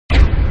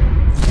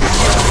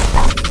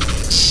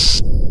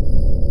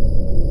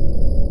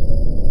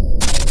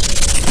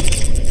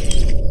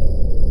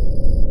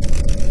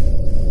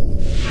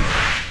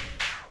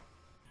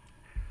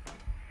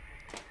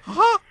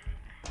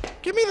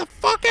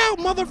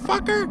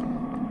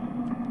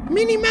motherfucker!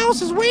 Minnie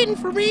Mouse is waiting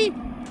for me!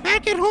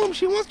 Back at home,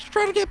 she wants to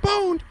try to get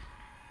boned!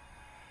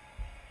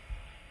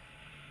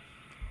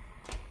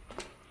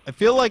 I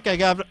feel like I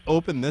gotta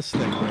open this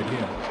thing right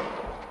here.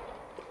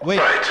 Wait.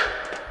 Right.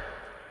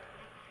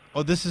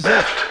 Oh, this is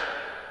Left. it.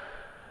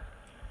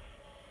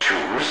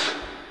 Choose.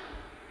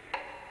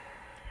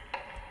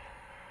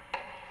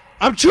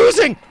 I'm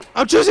choosing!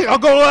 I'm choosing! I'll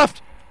go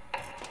left!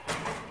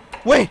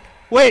 Wait!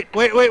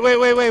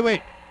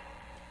 Wait!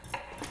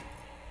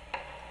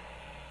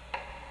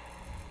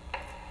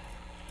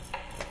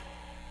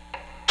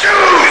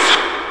 Choose!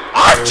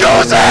 I'm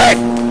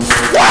choosing!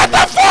 What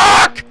the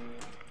fuck?!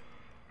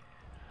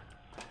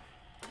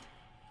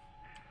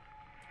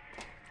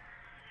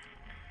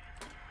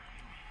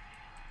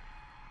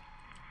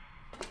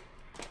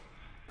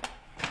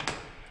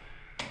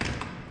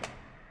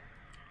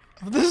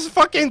 This is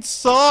fucking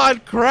saw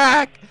on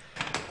crack!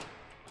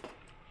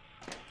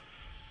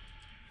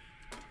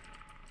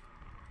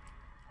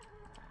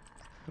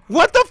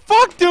 What the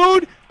fuck,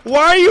 dude?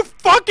 Why are you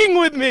fucking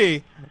with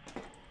me?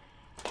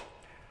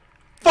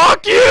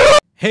 Fuck you!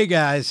 Hey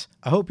guys,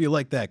 I hope you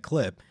liked that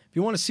clip. If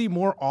you want to see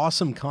more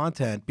awesome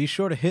content, be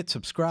sure to hit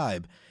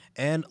subscribe.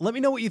 And let me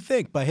know what you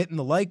think by hitting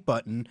the like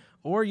button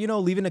or,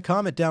 leaving a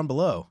comment down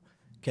below.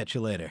 Catch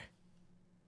you later.